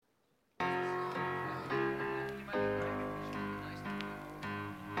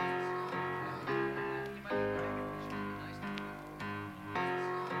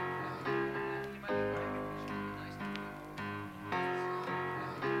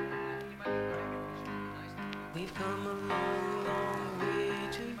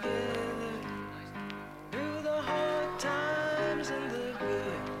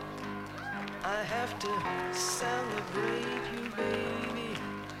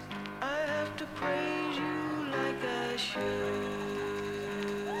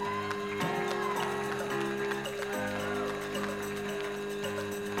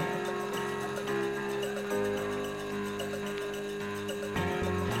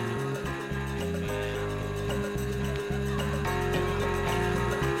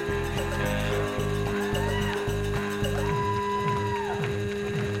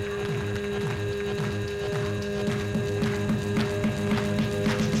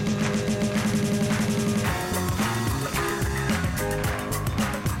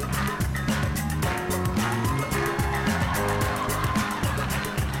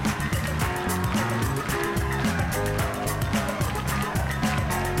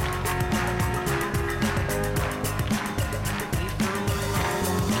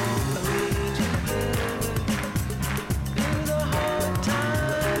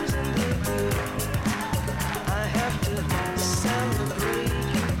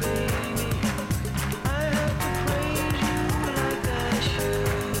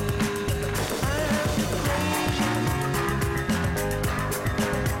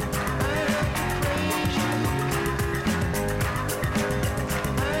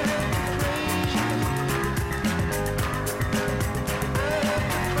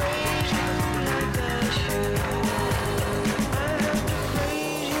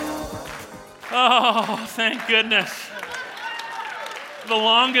Oh, thank goodness. The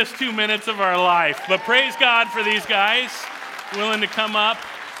longest 2 minutes of our life. But praise God for these guys willing to come up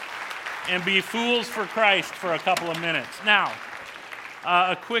and be fools for Christ for a couple of minutes. Now,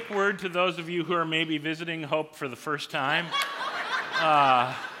 a quick word to those of you who are maybe visiting Hope for the first time.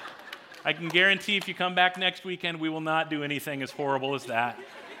 I can guarantee if you come back next weekend, we will not do anything as horrible as that.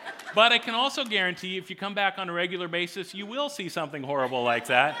 But I can also guarantee if you come back on a regular basis, you will see something horrible like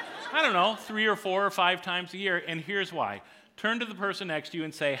that. I don't know, 3 or 4 or 5 times a year, and here's why. Turn to the person next to you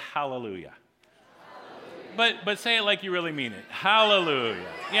and say, hallelujah. But say it like you really mean it. Hallelujah.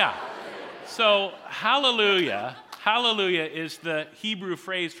 Yeah. So hallelujah is the Hebrew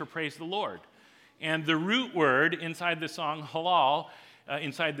phrase for praise the Lord. And the root word inside the song, halal,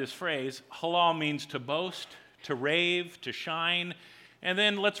 inside this phrase, halal means to boast, to rave, to shine. And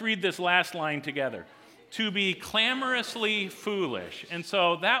then let's read this last line together. To be clamorously foolish. And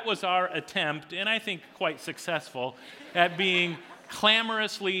so that was our attempt, and I think quite successful, at being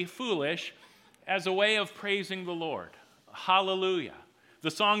clamorously foolish as a way of praising the Lord. Hallelujah.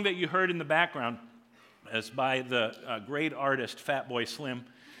 The song that you heard in the background is by the great artist Fatboy Slim.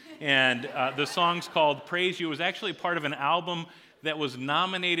 And the song's called Praise You. It was actually part of an album that was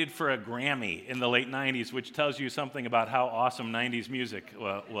nominated for a Grammy in the late 90s, which tells you something about how awesome 90s music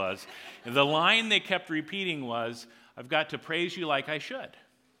was. And the line they kept repeating was, I've got to praise you like I should.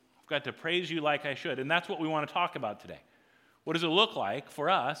 I've got to praise you like I should. And that's what we want to talk about today. What does it look like for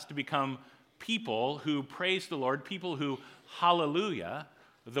us to become people who praise the Lord, people who hallelujah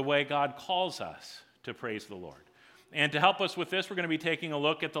the way God calls us to praise the Lord? And to help us with this, we're going to be taking a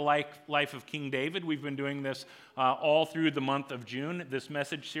look at the life of King David. We've been doing this all through the month of June, this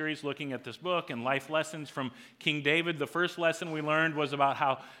message series looking at this book and life lessons from King David. The first lesson we learned was about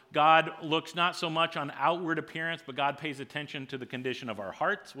how God looks not so much on outward appearance, but God pays attention to the condition of our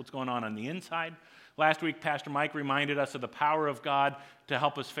hearts, what's going on the inside. Last week, Pastor Mike reminded us of the power of God to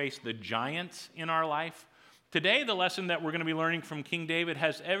help us face the giants in our life. Today, the lesson that we're going to be learning from King David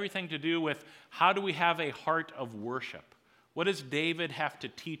has everything to do with how do we have a heart of worship? What does David have to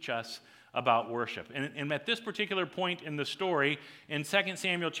teach us about worship? And at this particular point in the story, in 2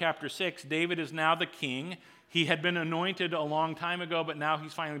 Samuel chapter 6, David is now the king. He had been anointed a long time ago, but now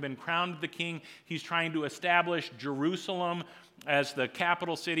he's finally been crowned the king. He's trying to establish Jerusalem as the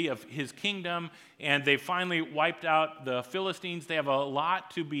capital city of his kingdom, and they finally wiped out the Philistines. They have a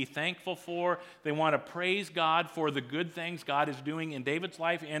lot to be thankful for. They want to praise God for the good things God is doing in David's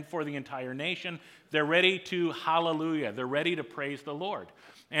life and for the entire nation. They're ready to hallelujah. They're ready to praise the Lord.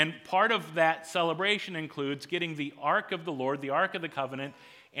 And part of that celebration includes getting the Ark of the Lord, the Ark of the Covenant,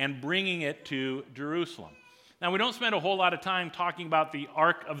 and bringing it to Jerusalem. Now, we don't spend a whole lot of time talking about the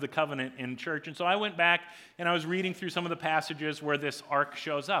Ark of the Covenant in church, and so I went back and I was reading through some of the passages where this Ark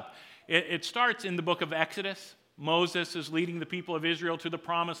shows up. It starts in the book of Exodus. Moses is leading the people of Israel to the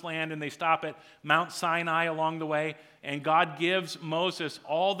Promised Land, and they stop at Mount Sinai along the way, and God gives Moses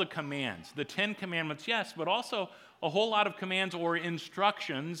all the commands, the 10 commandments, yes, but also a whole lot of commands or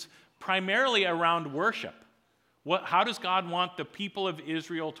instructions primarily around worship. How does God want the people of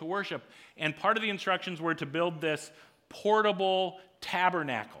Israel to worship? And part of the instructions were to build this portable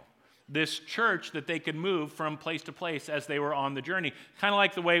tabernacle, this church that they could move from place to place as they were on the journey. Kind of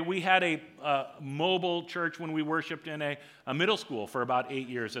like the way we had a mobile church when we worshiped in a middle school for about 8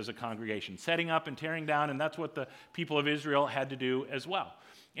 years as a congregation, setting up and tearing down, and that's what the people of Israel had to do as well.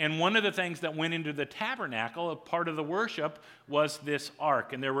 And one of the things that went into the tabernacle, a part of the worship, was this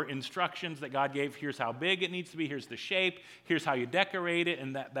ark. And there were instructions that God gave. Here's how big it needs to be. Here's the shape. Here's how you decorate it,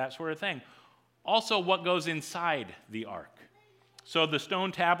 and that sort of thing. Also, what goes inside the ark. So the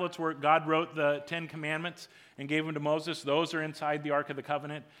stone tablets where God wrote the 10 Commandments and gave them to Moses, those are inside the Ark of the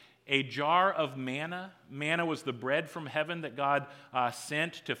Covenant. A jar of manna. Manna was the bread from heaven that God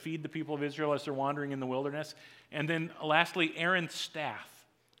sent to feed the people of Israel as they're wandering in the wilderness. And then lastly, Aaron's staff.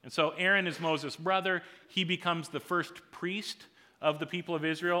 And so Aaron is Moses' brother. He becomes the first priest of the people of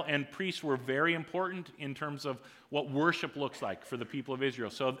Israel, and priests were very important in terms of what worship looks like for the people of Israel.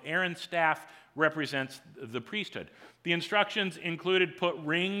 So Aaron's staff represents the priesthood. The instructions included put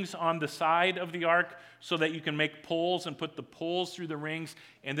rings on the side of the ark so that you can make poles and put the poles through the rings,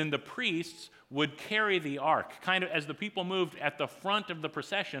 and then the priests would carry the ark. Kind of as the people moved, at the front of the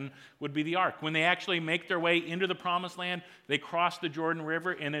procession would be the ark. When they actually make their way into the Promised Land, they cross the Jordan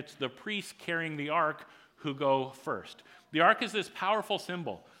River, and it's the priests carrying the ark who go first. The ark is this powerful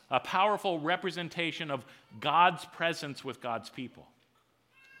symbol, a powerful representation of God's presence with God's people.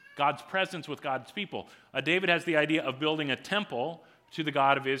 God's presence with God's people. David has the idea of building a temple to the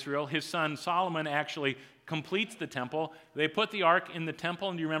God of Israel. His son Solomon actually completes the temple. They put the ark in the temple,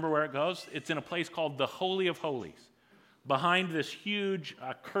 and do you remember where it goes? It's in a place called the Holy of Holies. Behind this huge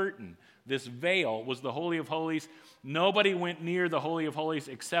curtain, this veil was the Holy of Holies. Nobody went near the Holy of Holies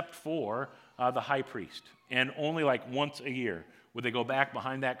except for the high priest. And only like once a year would they go back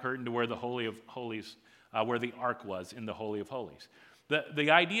behind that curtain to where the Holy of Holies, where the ark was in the Holy of Holies. The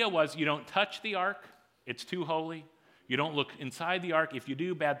idea was you don't touch the ark. It's too holy. You don't look inside the ark. If you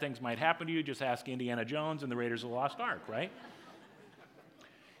do, bad things might happen to you. Just ask Indiana Jones and the Raiders of the Lost Ark, right?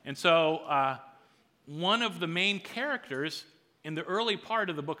 And so one of the main characters in the early part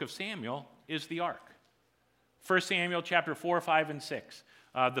of the book of Samuel is the ark. 1 Samuel chapter 4, 5, and 6.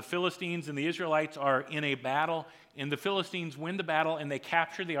 The Philistines and the Israelites are in a battle, and the Philistines win the battle, and they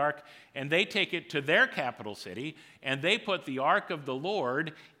capture the ark, and they take it to their capital city, and they put the ark of the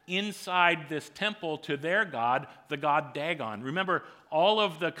Lord inside this temple to their god, the god Dagon. Remember, all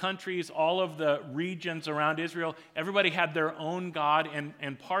of the countries, all of the regions around Israel, everybody had their own god,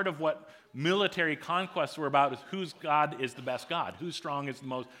 and part of what military conquests were about is whose god is the best god, whose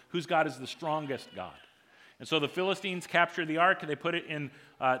god is the strongest god. And so the Philistines capture the ark, they put it in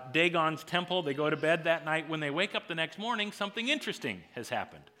Dagon's temple, they go to bed that night. When they wake up the next morning, something interesting has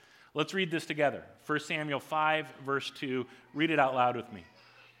happened. Let's read this together. 1 Samuel 5, verse 2, read it out loud with me.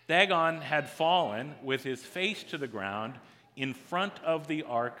 Dagon had fallen with his face to the ground in front of the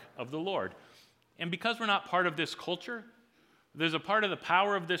ark of the Lord. And because we're not part of this culture, there's a part of the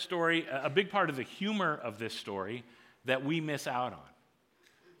power of this story, a big part of the humor of this story that we miss out on.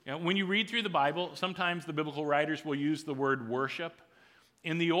 You know, when you read through the Bible, sometimes the biblical writers will use the word worship.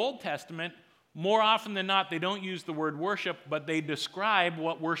 In the Old Testament, more often than not, they don't use the word worship, but they describe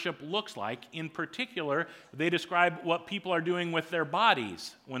what worship looks like. In particular, they describe what people are doing with their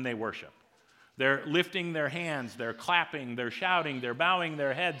bodies when they worship. They're lifting their hands, they're clapping, they're shouting, they're bowing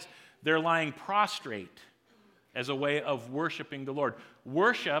their heads, they're lying prostrate as a way of worshiping the Lord.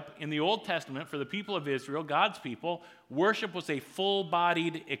 Worship in the Old Testament for the people of Israel, God's people, worship was a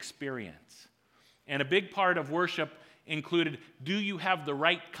full-bodied experience. And a big part of worship included, do you have the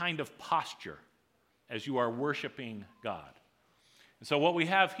right kind of posture as you are worshiping God? And so what we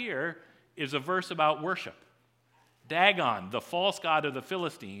have here is a verse about worship. Dagon, the false god of the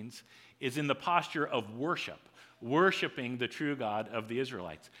Philistines, is in the posture of worship, worshiping the true God of the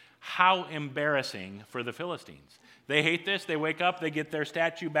Israelites. How embarrassing for the Philistines. They hate this. They wake up, they get their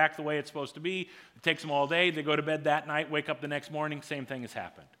statue back the way it's supposed to be. It takes them all day. They go to bed that night, wake up the next morning, same thing has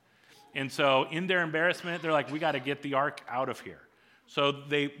happened. And so in their embarrassment, they're like, we got to get the ark out of here. So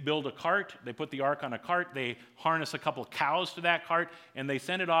they build a cart, they put the ark on a cart, they harness a couple of cows to that cart, and they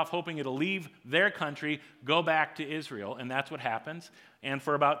send it off hoping it'll leave their country, go back to Israel, and that's what happens. And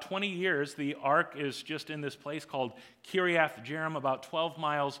for about 20 years, the ark is just in this place called Kiriath Jearim, about 12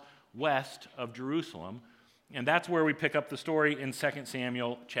 miles west of Jerusalem, and that's where we pick up the story in 2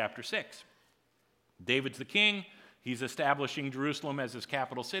 Samuel chapter 6. David's the king. He's establishing Jerusalem as his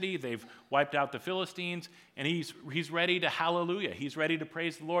capital city. They've wiped out the Philistines, and he's ready to hallelujah. He's ready to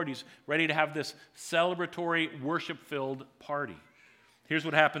praise the Lord. He's ready to have this celebratory, worship-filled party. Here's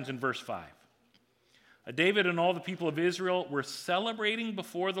what happens in verse 5. David and all the people of Israel were celebrating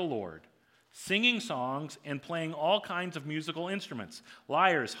before the Lord, singing songs and playing all kinds of musical instruments,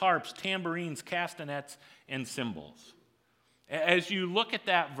 lyres, harps, tambourines, castanets, and cymbals. As you look at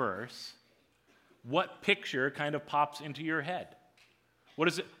that verse, what picture kind of pops into your head? What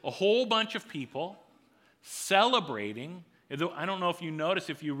is it? A whole bunch of people celebrating. I don't know if you notice,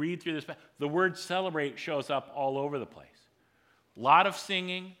 if you read through this, the word celebrate shows up all over the place. A lot of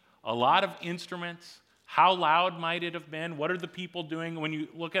singing, a lot of instruments. How loud might it have been? What are the people doing when you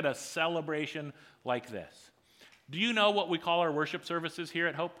look at a celebration like this? Do you know what we call our worship services here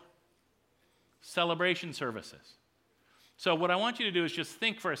at Hope? Celebration services. So what I want you to do is just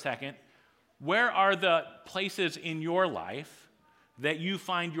think for a second, where are the places in your life that you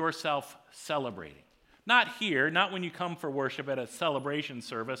find yourself celebrating? Not here, not when you come for worship at a celebration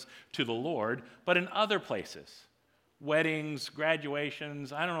service to the Lord, but in other places. Weddings,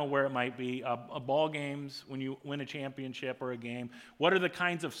 graduations, I don't know where it might be, ball games when you win a championship or a game. What are the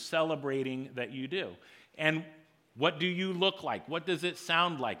kinds of celebrating that you do? And what do you look like? What does it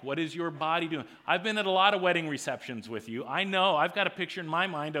sound like? What is your body doing? I've been at a lot of wedding receptions with you. I know I've got a picture in my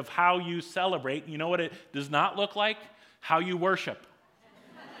mind of how you celebrate. You know what it does not look like? How you worship.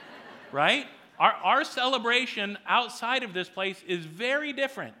 Right? Our celebration outside of this place is very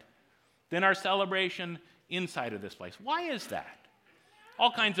different than our celebration inside of this place. Why is that?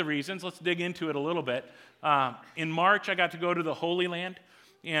 All kinds of reasons. Let's dig into it a little bit. In March, I got to go to the Holy Land.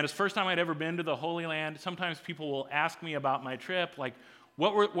 And it's the first time I'd ever been to the Holy Land. Sometimes people will ask me about my trip, like,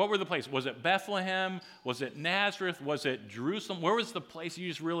 What were the places? Was it Bethlehem? Was it Nazareth? Was it Jerusalem? Where was the place you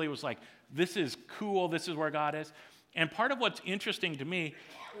just really was like, this is cool, this is where God is? And part of what's interesting to me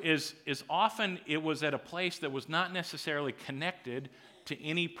is often it was at a place that was not necessarily connected to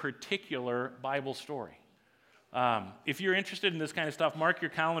any particular Bible story. If you're interested in this kind of stuff, mark your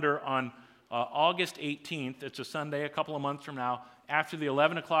calendar on August 18th. It's a Sunday, a couple of months from now. After the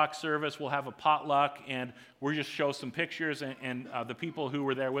 11 o'clock service, we'll have a potluck, and we'll just show some pictures, and the people who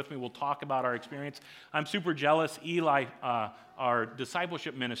were there with me will talk about our experience. I'm super jealous. Eli, our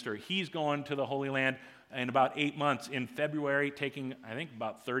discipleship minister, he's going to the Holy Land in about 8 months in February, taking, I think,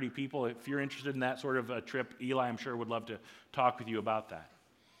 about 30 people. If you're interested in that sort of a trip, Eli, I'm sure, would love to talk with you about that.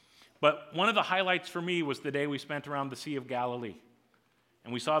 But one of the highlights for me was the day we spent around the Sea of Galilee.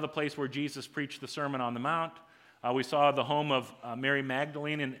 And we saw the place where Jesus preached the Sermon on the Mount. We saw the home of Mary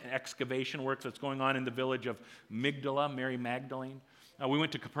Magdalene and excavation work that's going on in the village of Migdala, Mary Magdalene. We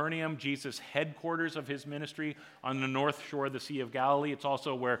went to Capernaum, Jesus' headquarters of his ministry on the north shore of the Sea of Galilee. It's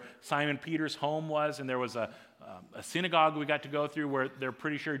also where Simon Peter's home was, and there was a synagogue we got to go through where they're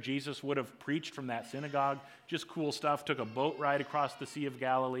pretty sure Jesus would have preached from that synagogue. Just cool stuff. Took a boat ride across the Sea of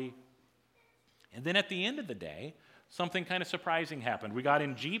Galilee. And then at the end of the day, something kind of surprising happened. We got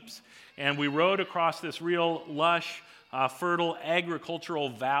in Jeeps, and we rode across this real lush, fertile agricultural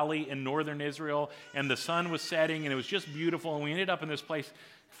valley in northern Israel, and the sun was setting, and it was just beautiful, and we ended up in this place.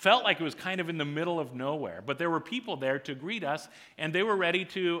 Felt like it was kind of in the middle of nowhere, but there were people there to greet us, and they were ready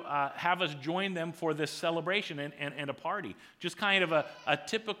to have us join them for this celebration and a party. Just kind of a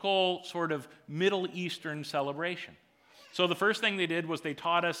typical sort of Middle Eastern celebration. So the first thing they did was they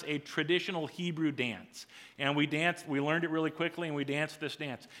taught us a traditional Hebrew dance. And we learned it really quickly, and we danced this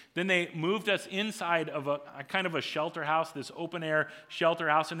dance. Then they moved us inside of a kind of a shelter house, this open-air shelter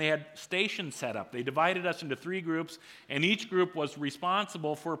house, and they had stations set up. They divided us into 3 groups, and each group was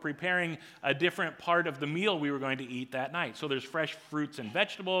responsible for preparing a different part of the meal we were going to eat that night. So there's fresh fruits and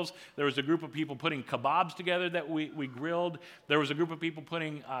vegetables. There was a group of people putting kebabs together that we grilled. There was a group of people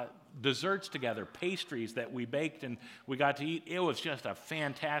putting desserts together, pastries that we baked and we got to eat. It was just a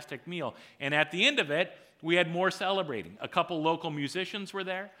fantastic meal. And at the end of it, we had more celebrating. A couple local musicians were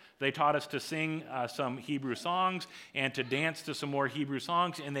there. They taught us to sing some Hebrew songs and to dance to some more Hebrew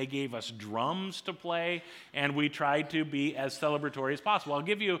songs, and they gave us drums to play, and we tried to be as celebratory as possible. I'll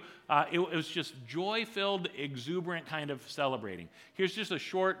give you, it was just joy-filled, exuberant kind of celebrating. Here's just a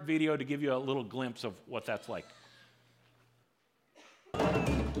short video to give you a little glimpse of what that's like.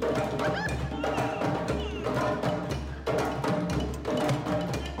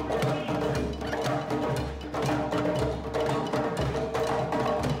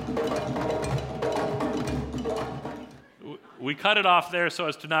 We cut it off there so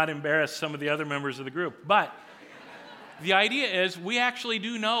as to not embarrass some of the other members of the group. But the idea is we actually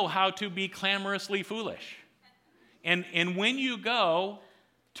do know how to be clamorously foolish. And when you go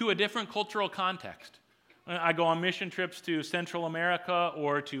to a different cultural context, I go on mission trips to Central America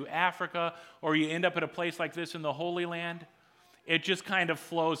or to Africa, or you end up at a place like this in the Holy Land, it just kind of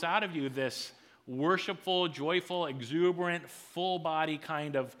flows out of you, this worshipful, joyful, exuberant, full-body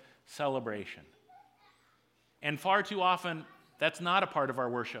kind of celebration. And far too often, that's not a part of our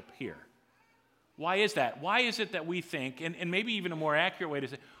worship here. Why is that? Why is it that we think, and maybe even a more accurate way to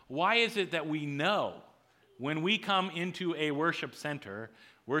say, why is it that we know when we come into a worship center,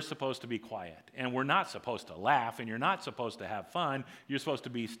 we're supposed to be quiet, and we're not supposed to laugh, and you're not supposed to have fun. You're supposed to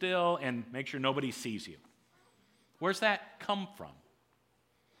be still and make sure nobody sees you. Where's that come from?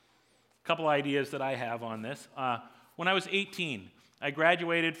 A couple ideas that I have on this. When I was 18, I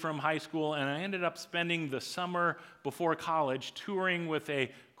graduated from high school, and I ended up spending the summer before college touring with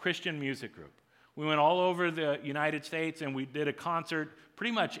a Christian music group. We went all over the United States, and we did a concert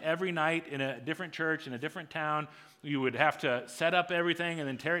pretty much every night in a different church in a different town. You would have to set up everything and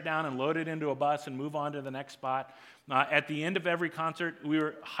then tear it down and load it into a bus and move on to the next spot. At the end of every concert, we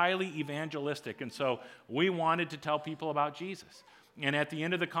were highly evangelistic, and so we wanted to tell people about Jesus. And at the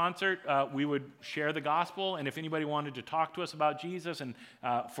end of the concert, we would share the gospel, and if anybody wanted to talk to us about Jesus and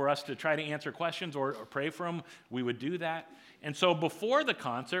for us to try to answer questions or pray for them, we would do that. And so before the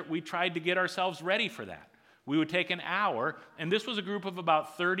concert, we tried to get ourselves ready for that. We would take an hour, and this was a group of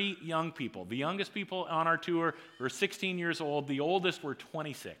about 30 young people. The youngest people on our tour were 16 years old. The oldest were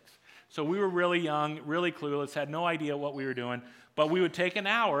 26. So we were really young, really clueless, had no idea what we were doing. But we would take an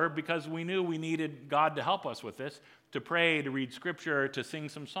hour because we knew we needed God to help us with this, to pray, to read scripture, to sing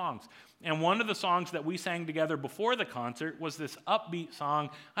some songs. And one of the songs that we sang together before the concert was this upbeat song.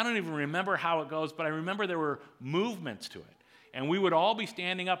 I don't even remember how it goes, but I remember there were movements to it. And we would all be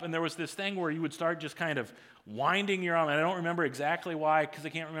standing up, and there was this thing where you would start just kind of winding your arm. And I don't remember exactly why, because I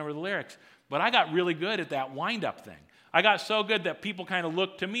can't remember the lyrics. But I got really good at that wind-up thing. I got so good that people kind of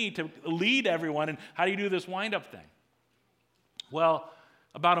looked to me to lead everyone. And how do you do this wind-up thing? Well,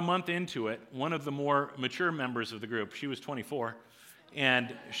 about a month into it, one of the more mature members of the group, she was 24,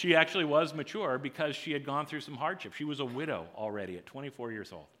 and she actually was mature because she had gone through some hardship. She was a widow already at 24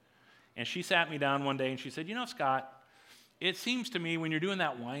 years old. And she sat me down one day and she said, you know, Scott, it seems to me when you're doing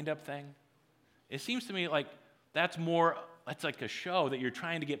that wind-up thing, it seems to me like that's like a show that you're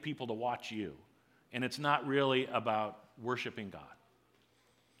trying to get people to watch you. And it's not really about worshiping God.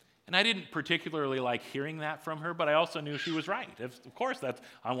 And I didn't particularly like hearing that from her, but I also knew she was right. Of course,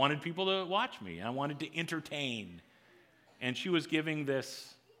 I wanted people to watch me. I wanted to entertain. And she was giving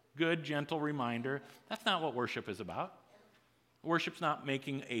this good, gentle reminder, that's not what worship is about. Worship's not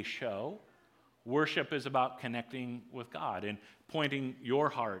making a show. Worship is about connecting with God and pointing your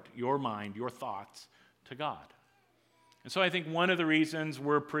heart, your mind, your thoughts to God. And so I think one of the reasons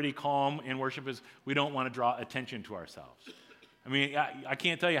we're pretty calm in worship is we don't want to draw attention to ourselves. I mean, I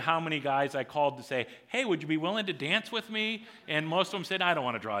can't tell you how many guys I called to say, hey, would you be willing to dance with me? And most of them said, I don't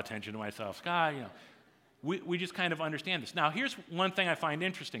want to draw attention to myself. Scott, we just kind of understand this. Now, here's one thing I find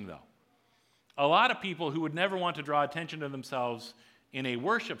interesting, though. A lot of people who would never want to draw attention to themselves in a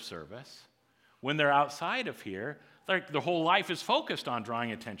worship service, when they're outside of here, their whole life is focused on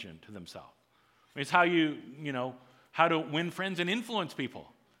drawing attention to themselves. I mean, it's how to win friends and influence people.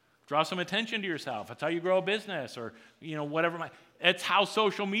 Draw some attention to yourself. That's how you grow a business or, whatever. It's how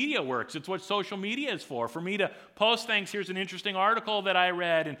social media works. It's what social media is for. For me to post things, here's an interesting article that I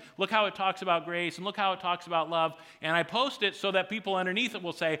read, and look how it talks about grace, and look how it talks about love. And I post it so that people underneath it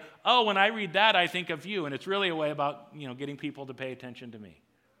will say, oh, when I read that, I think of you. And it's really a way about, getting people to pay attention to me.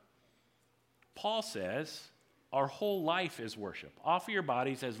 Paul says, our whole life is worship. Offer your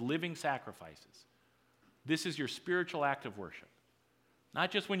bodies as living sacrifices. This is your spiritual act of worship. Not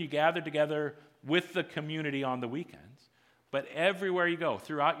just when you gather together with the community on the weekends, but everywhere you go,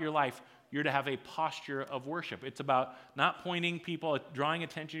 throughout your life, you're to have a posture of worship. It's about not pointing people, drawing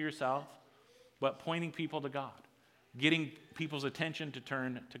attention to yourself, but pointing people to God, getting people's attention to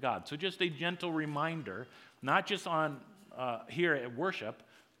turn to God. So just a gentle reminder, not just on here at worship,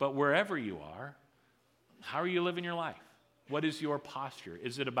 but wherever you are, how are you living your life? What is your posture?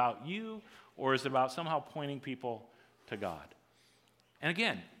 Is it about you, or is it about somehow pointing people to God? And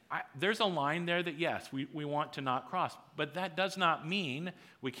again, there's a line there that, yes, we want to not cross. But that does not mean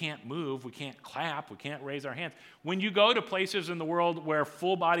we can't move, we can't clap, we can't raise our hands. When you go to places in the world where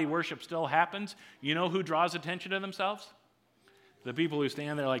full-body worship still happens, you know who draws attention to themselves? The people who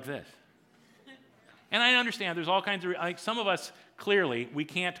stand there like this. And I understand there's all kinds of, some of us, clearly, we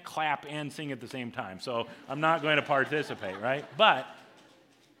can't clap and sing at the same time. So I'm not going to participate, right? But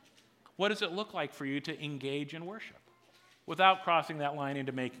what does it look like for you to engage in worship without crossing that line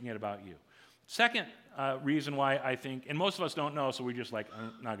into making it about you? Second reason why I think, and most of us don't know, so we're just like,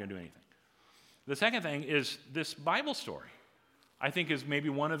 I'm not going to do anything. The second thing is this Bible story, I think, is maybe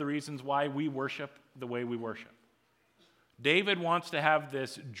one of the reasons why we worship the way we worship. David wants to have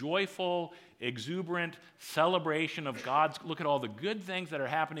this joyful, exuberant celebration of God's, look at all the good things that are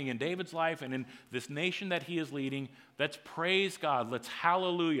happening in David's life and in this nation that he is leading. Let's praise God. Let's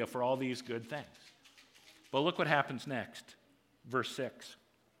hallelujah for all these good things. But look what happens next. Verse 6.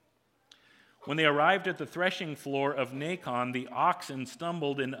 When they arrived at the threshing floor of Nacon, the oxen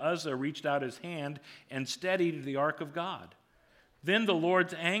stumbled, and Uzzah reached out his hand and steadied the ark of God. Then the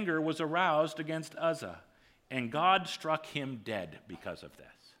Lord's anger was aroused against Uzzah, and God struck him dead because of this.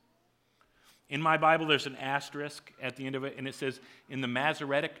 In my Bible, there's an asterisk at the end of it, and it says, in the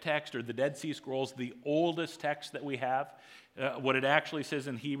Masoretic text, or the Dead Sea Scrolls, the oldest text that we have, what it actually says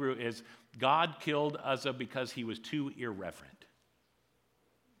in Hebrew is, God killed Uzzah because he was too irreverent.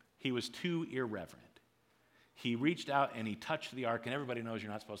 He was too irreverent. He reached out and he touched the ark, and everybody knows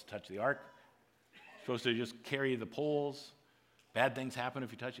you're not supposed to touch the ark. You're supposed to just carry the poles. Bad things happen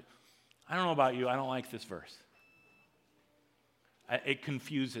if you touch it. I don't know about you, I don't like this verse. It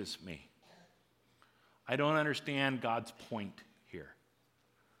confuses me. I don't understand God's point here.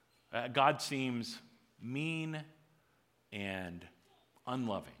 God seems mean and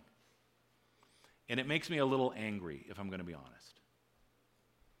unloving. And it makes me a little angry, if I'm going to be honest.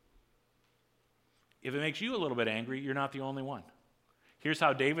 If it makes you a little bit angry, you're not the only one. Here's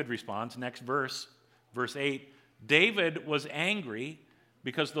how David responds. Next verse, verse 8. David was angry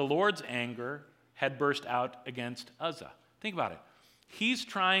because the Lord's anger had burst out against Uzzah. Think about it. He's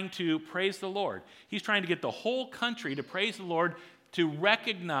trying to praise the Lord. He's trying to get the whole country to praise the Lord to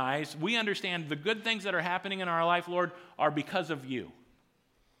recognize, we understand the good things that are happening in our life, Lord, are because of you.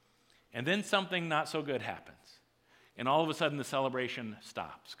 And then something not so good happens. And all of a sudden the celebration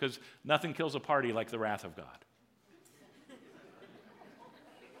stops, because nothing kills a party like the wrath of God.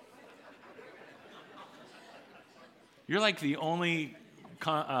 You're like the only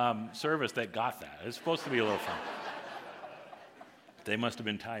service that got that. It's supposed to be a little fun. They must have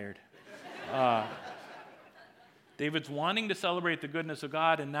been tired. David's wanting to celebrate the goodness of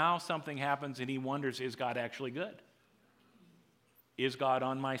God, and now something happens, and he wonders, is God actually good? Is God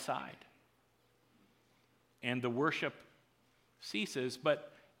on my side? And the worship ceases,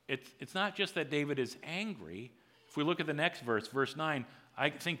 but it's not just that David is angry. If we look at the next verse, verse 9, I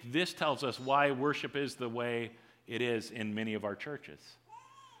think this tells us why worship is the way it is in many of our churches.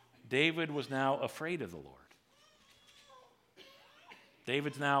 David was now afraid of the Lord.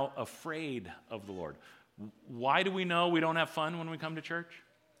 David's now afraid of the Lord. Why do we know we don't have fun when we come to church?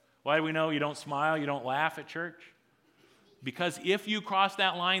 Why do we know you don't smile, you don't laugh at church? Because if you cross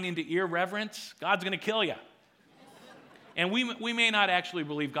that line into irreverence, God's going to kill you. And we may not actually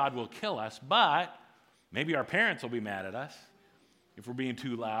believe God will kill us, but maybe our parents will be mad at us if we're being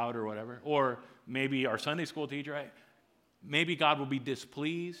too loud or whatever. Or maybe our Sunday school teacher, right? Maybe God will be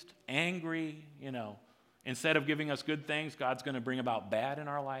displeased, angry, Instead of giving us good things, God's going to bring about bad in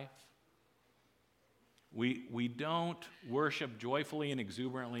our life. We don't worship joyfully and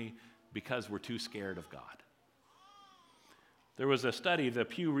exuberantly because we're too scared of God. There was a study the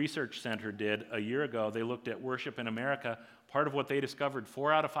Pew Research Center did a year ago. They looked at worship in America. Part of what they discovered,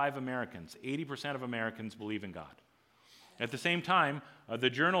 4 out of 5 Americans, 80% of Americans believe in God. At the same time, the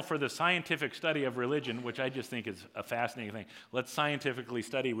Journal for the Scientific Study of Religion, which I just think is a fascinating thing, let's scientifically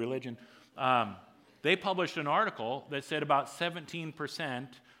study religion, they published an article that said about 17%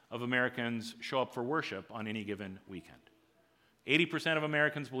 of Americans show up for worship on any given weekend. 80% of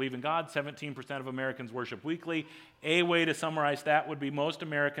Americans believe in God, 17% of Americans worship weekly. A way to summarize that would be most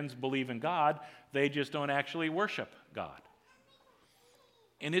Americans believe in God, they just don't actually worship God.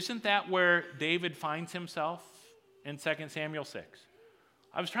 And isn't that where David finds himself in 2 Samuel 6?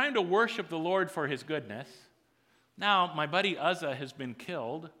 I was trying to worship the Lord for his goodness. Now, my buddy Uzzah has been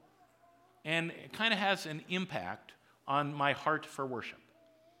killed, and it kind of has an impact on my heart for worship.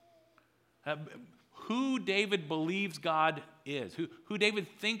 Who David believes God is, who David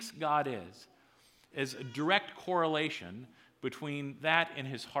thinks God is a direct correlation between that and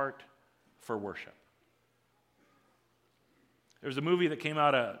his heart for worship. There was a movie that came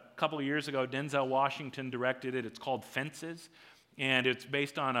out a couple of years ago. Denzel Washington directed it. It's called Fences, and it's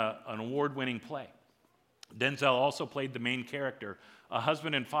based on an award-winning play. Denzel also played the main character, a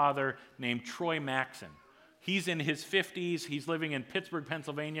husband and father named Troy Maxon. He's in his 50s. He's living in Pittsburgh,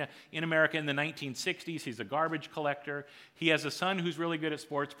 Pennsylvania, in America in the 1960s. He's a garbage collector. He has a son who's really good at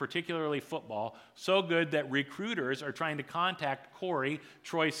sports, particularly football, so good that recruiters are trying to contact Corey,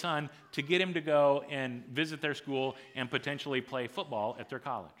 Troy's son, to get him to go and visit their school and potentially play football at their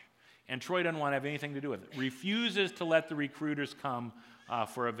college. And Troy doesn't want to have anything to do with it. Refuses to let the recruiters come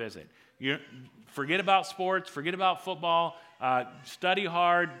for a visit. Forget about sports, forget about football, study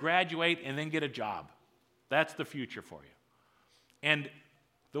hard, graduate, and then get a job. That's the future for you. And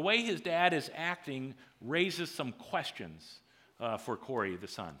the way his dad is acting raises some questions for Corey, the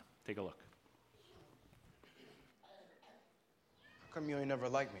son. Take a look. How come you ain't never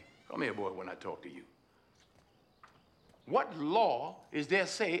liked me? Come here, boy, when I talk to you. What law is there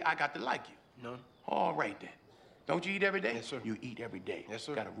say I got to like you? None. All right, then. Don't you eat every day? Yes, sir. You eat every day. Yes,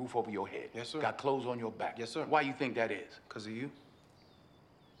 sir. Got a roof over your head. Yes, sir. Got clothes on your back. Yes, sir. Why you think that is? Because of you?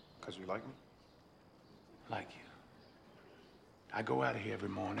 Because you like me? Like you. I go out of here every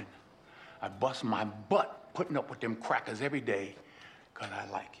morning. I bust my butt putting up with them crackers every day because I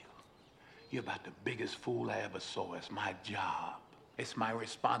like you. You're about the biggest fool I ever saw. It's my job. It's my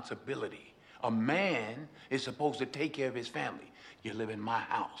responsibility. A man is supposed to take care of his family. You live in my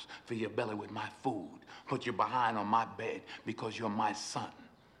house, fill your belly with my food, put your behind on my bed because you're my son.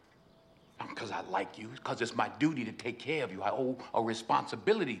 Not because I like you, because it's my duty to take care of you. I owe a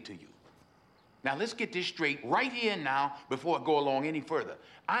responsibility to you. Now, let's get this straight right here and now before I go along any further.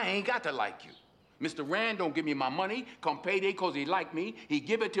 I ain't got to like you. Mr. Rand don't give me my money come payday because he like me. He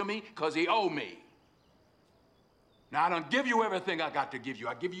give it to me because he owe me. Now, I don't give you everything I got to give you.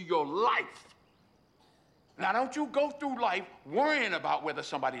 I give you your life. Now, don't you go through life worrying about whether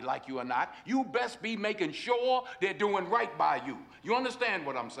somebody like you or not. You best be making sure they're doing right by you. You understand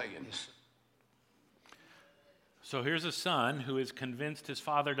what I'm saying? Yes. So here's a son who is convinced his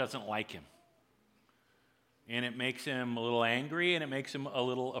father doesn't like him. And it makes him a little angry, and it makes him a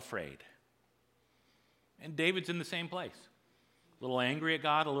little afraid. And David's in the same place. A little angry at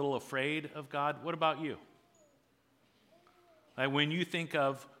God, a little afraid of God? What about you? When you think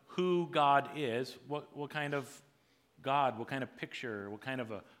of who God is, what kind of God, what kind of picture, what kind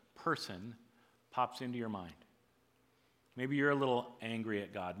of a person pops into your mind? Maybe you're a little angry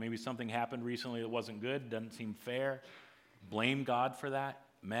at God. Maybe something happened recently that wasn't good, doesn't seem fair. Blame God for that.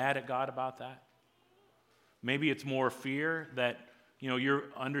 Mad at God about that. Maybe it's more fear that, your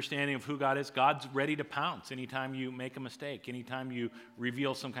understanding of who God is. God's ready to pounce anytime you make a mistake, anytime you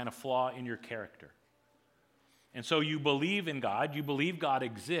reveal some kind of flaw in your character. And so you believe in God, you believe God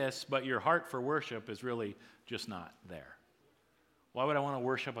exists, but your heart for worship is really just not there. Why would I want to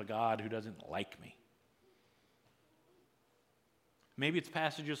worship a God who doesn't like me? Maybe it's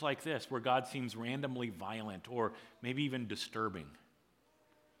passages like this where God seems randomly violent or maybe even disturbing.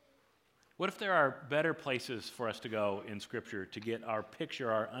 What if there are better places for us to go in Scripture to get our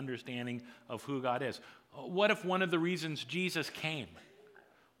picture, our understanding of who God is? What if one of the reasons Jesus came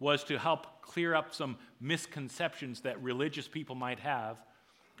was to help clear up some misconceptions that religious people might have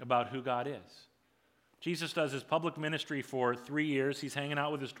about who God is? Jesus does his public ministry for 3 years. He's hanging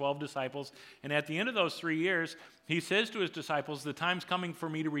out with his 12 disciples. And at the end of those 3 years, he says to his disciples, the time's coming for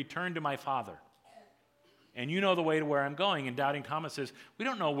me to return to my Father. And you know the way to where I'm going. And Doubting Thomas says, we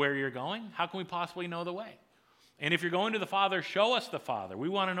don't know where you're going. How can we possibly know the way? And if you're going to the Father, show us the Father. We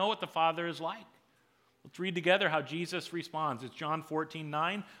want to know what the Father is like. Let's read together how Jesus responds. It's John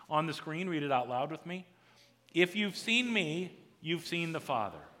 14:9 on the screen. Read it out loud with me. If you've seen me, you've seen the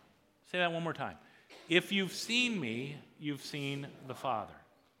Father. Say that one more time. If you've seen me, you've seen the Father.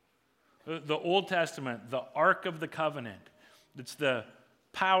 The Old Testament, the Ark of the Covenant, it's the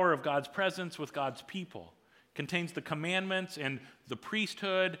power of God's presence with God's people, contains the commandments and the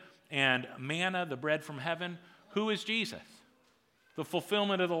priesthood and manna, the bread from heaven. Who is Jesus? The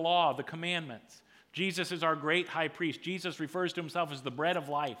fulfillment of the law, the commandments. Jesus is our great high priest. Jesus refers to himself as the bread of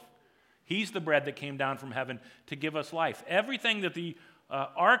life. He's the bread that came down from heaven to give us life. Everything that the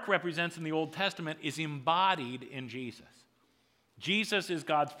ark represents in the Old Testament is embodied in Jesus. Jesus is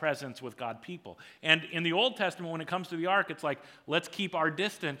God's presence with God's people. And in the Old Testament, when it comes to the ark, it's like, let's keep our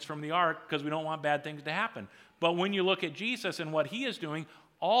distance from the ark because we don't want bad things to happen. But when you look at Jesus and what he is doing,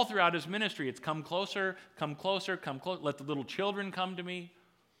 all throughout his ministry, it's come closer, come closer, come closer. Let the little children come to me.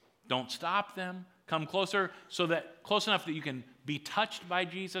 Don't stop them. Come closer, close enough that you can be touched by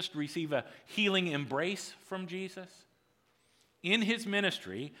Jesus, to receive a healing embrace from Jesus. In his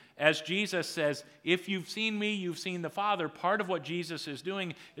ministry, as Jesus says, if you've seen me, you've seen the Father, part of what Jesus is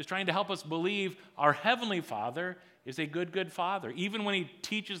doing is trying to help us believe our Heavenly Father is a good, good Father, even when he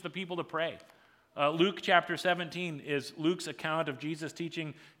teaches the people to pray. Luke chapter 17 is Luke's account of Jesus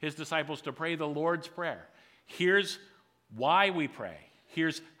teaching his disciples to pray the Lord's Prayer. Here's why we pray.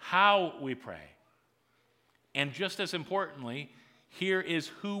 Here's how we pray. And just as importantly, here is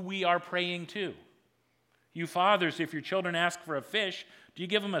who we are praying to. You fathers, if your children ask for a fish, do you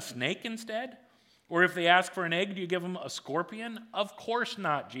give them a snake instead? Or if they ask for an egg, do you give them a scorpion? Of course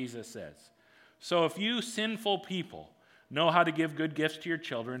not, Jesus says. So if you sinful people know how to give good gifts to your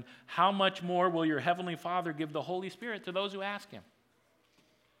children, how much more will your heavenly Father give the Holy Spirit to those who ask him?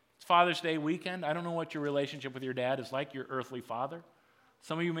 It's Father's Day weekend. I don't know what your relationship with your dad is like, your earthly father.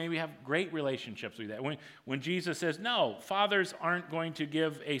 Some of you maybe have great relationships with that. When Jesus says, no, fathers aren't going to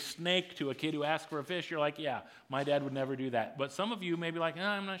give a snake to a kid who asks for a fish, you're like, yeah, my dad would never do that. But some of you may be like,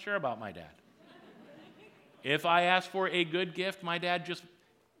 I'm not sure about my dad. If I ask for a good gift, my dad just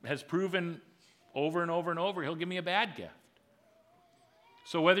has proven over and over and over, he'll give me a bad gift.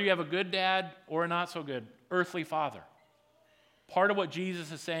 So whether you have a good dad or a not so good earthly father, part of what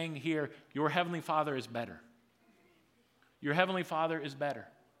Jesus is saying here, your heavenly Father is better. Your heavenly Father is better.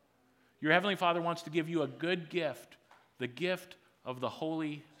 Your heavenly Father wants to give you a good gift, the gift of the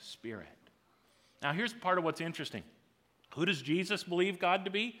Holy Spirit. Now, here's part of what's interesting. Who does Jesus believe God to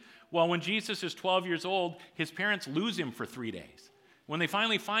be? Well, when Jesus is 12 years old, his parents lose him for 3 days. When they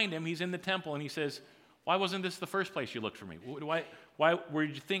finally find him, he's in the temple, and he says, why wasn't this the first place you looked for me? Why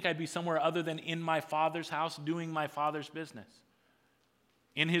would you think I'd be somewhere other than in my Father's house doing my Father's business?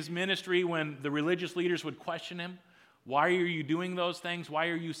 In his ministry, when the religious leaders would question him, why are you doing those things? Why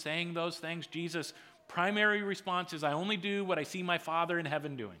are you saying those things? Jesus' primary response is, I only do what I see my Father in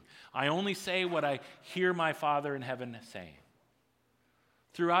heaven doing. I only say what I hear my Father in heaven saying.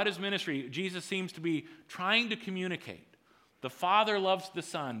 Throughout his ministry, Jesus seems to be trying to communicate. The Father loves the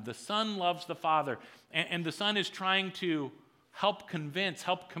Son loves the Father, and the Son is trying to help convince,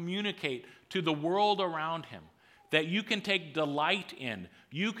 help communicate to the world around him that you can take delight in,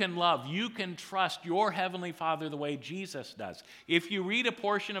 you can love, you can trust your Heavenly Father the way Jesus does. If you read a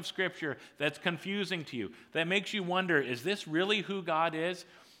portion of Scripture that's confusing to you, that makes you wonder, is this really who God is?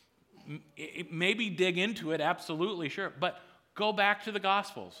 Maybe dig into it, absolutely, sure. But go back to the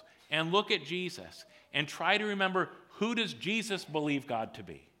Gospels and look at Jesus and try to remember, who does Jesus believe God to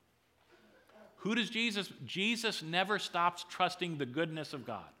be? Who does Jesus never stops trusting the goodness of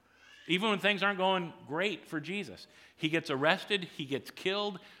God. Even when things aren't going great for Jesus. He gets arrested, he gets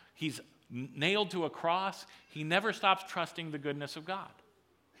killed, he's nailed to a cross. He never stops trusting the goodness of God.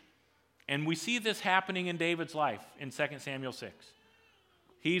 And we see this happening in David's life in 2 Samuel 6.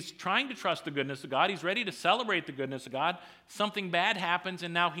 He's trying to trust the goodness of God. He's ready to celebrate the goodness of God. Something bad happens,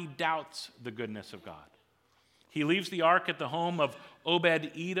 and now he doubts the goodness of God. He leaves the ark at the home of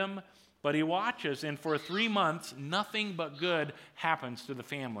Obed-Edom, but he watches, and for 3 months, nothing but good happens to the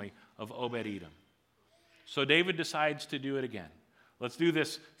family of Obed-Edom. So David decides to do it again. Let's do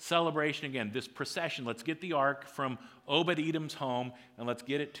this celebration again, this procession. Let's get the ark from Obed-Edom's home, and let's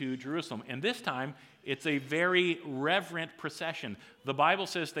get it to Jerusalem. And this time, it's a very reverent procession. The Bible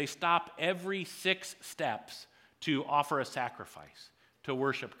says they stop every 6 steps to offer a sacrifice, to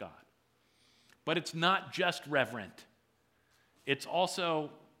worship God. But it's not just reverent. It's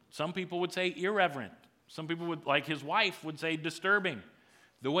also, some people would say, irreverent. Some people would, like his wife, would say disturbing.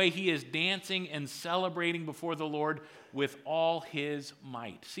 The way he is dancing and celebrating before the Lord with all his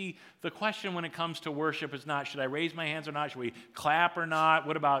might. See, the question when it comes to worship is not, should I raise my hands or not? Should we clap or not?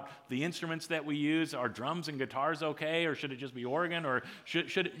 What about the instruments that we use? Are drums and guitars okay? Or should it just be organ? Or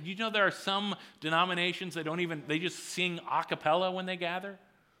should you know there are some denominations that they just sing a cappella when they gather?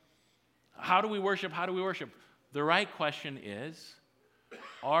 How do we worship? How do we worship? The right question is,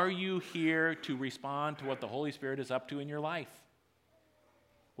 are you here to respond to what the Holy Spirit is up to in your life?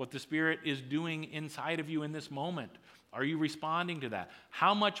 What the Spirit is doing inside of you in this moment. Are you responding to that?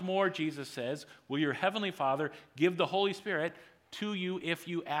 How much more, Jesus says, will your Heavenly Father give the Holy Spirit to you if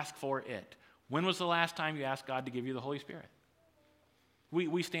you ask for it? When was the last time you asked God to give you the Holy Spirit?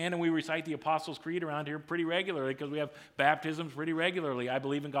 We stand and we recite the Apostles' Creed around here pretty regularly because we have baptisms pretty regularly. I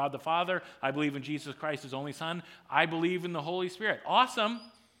believe in God the Father. I believe in Jesus Christ, his only Son. I believe in the Holy Spirit. Awesome.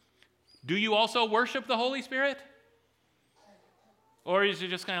 Do you also worship the Holy Spirit? Or is it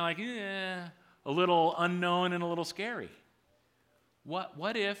just kind of like, a little unknown and a little scary?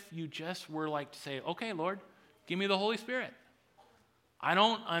 What if you just were like to say, okay, Lord, give me the Holy Spirit. I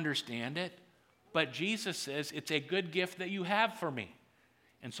don't understand it, but Jesus says it's a good gift that you have for me.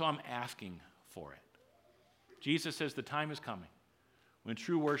 And so I'm asking for it. Jesus says the time is coming when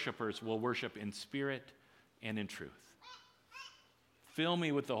true worshipers will worship in spirit and in truth. Fill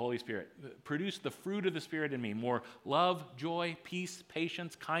me with the Holy Spirit. Produce the fruit of the Spirit in me. More love, joy, peace,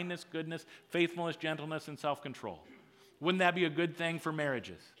 patience, kindness, goodness, faithfulness, gentleness, and self-control. Wouldn't that be a good thing for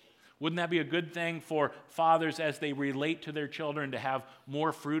marriages? Wouldn't that be a good thing for fathers as they relate to their children to have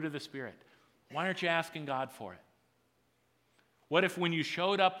more fruit of the Spirit? Why aren't you asking God for it? What if when you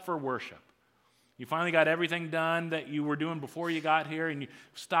showed up for worship, you finally got everything done that you were doing before you got here, and you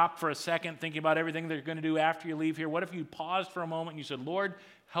stopped for a second thinking about everything that you're going to do after you leave here? What if you paused for a moment and you said, Lord,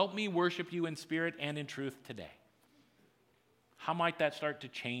 help me worship you in spirit and in truth today? How might that start to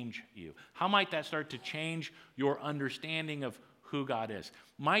change you? How might that start to change your understanding of who God is?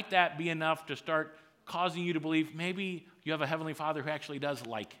 Might that be enough to start causing you to believe maybe you have a Heavenly Father who actually does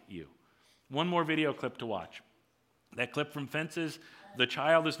like you? One more video clip to watch. That clip from Fences, the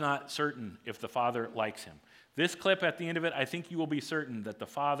child is not certain if the father likes him. This clip at the end of it, I think you will be certain that the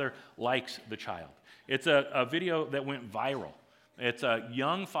father likes the child. It's a video that went viral. It's a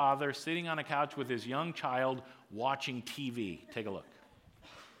young father sitting on a couch with his young child watching TV. Take a look.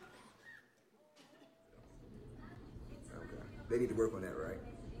 Okay. They need to work on that, right?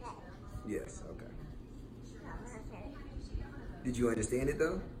 Yes, okay. Did you understand it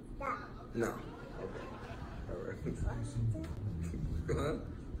though? No. Okay. All right. Huh?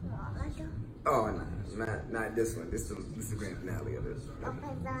 Oh, no, not this one. This is the grand finale of this.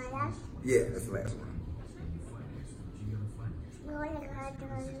 Yeah, that's the last one.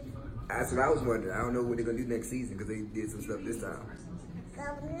 That's what I was wondering. I don't know what they're gonna do next season because they did some stuff this time.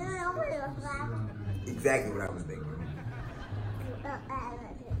 Exactly what I was thinking.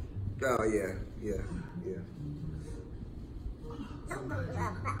 Oh yeah.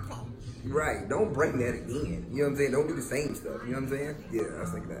 Right, don't bring that again. You know what I'm saying? Don't do the same stuff. You know what I'm saying? Yeah, I was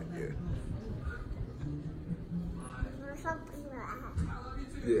thinking that.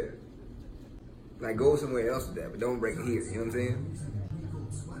 Yeah. Like go somewhere else with that, but don't bring it here. You know what I'm saying?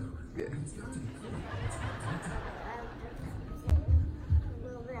 Yeah.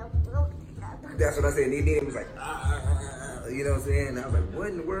 That's what I said. And then it was like, you know what I'm saying? And I was like, what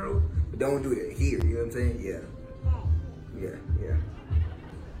in the world? But don't do that here. You know what I'm saying? Yeah. Yeah.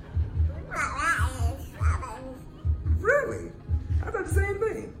 Really? I thought the same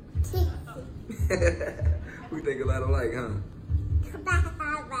thing. We think a lot alike, huh?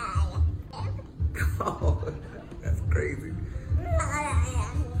 Oh, that's crazy.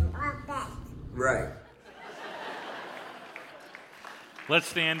 Right. Let's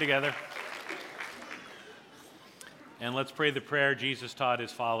stand together. And let's pray the prayer Jesus taught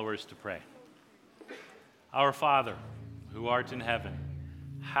his followers to pray. Our Father, who art in heaven,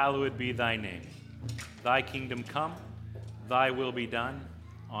 hallowed be thy name. Thy kingdom come, thy will be done,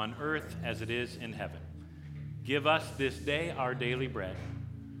 on earth as it is in heaven. Give us this day our daily bread,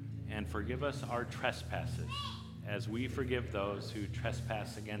 and forgive us our trespasses, as we forgive those who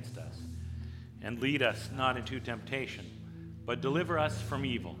trespass against us. And lead us not into temptation, but deliver us from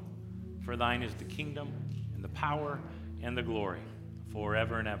evil. For thine is the kingdom, and the power, and the glory,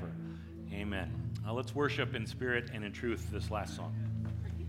 forever and ever. Amen. Now let's worship in spirit and in truth this last song.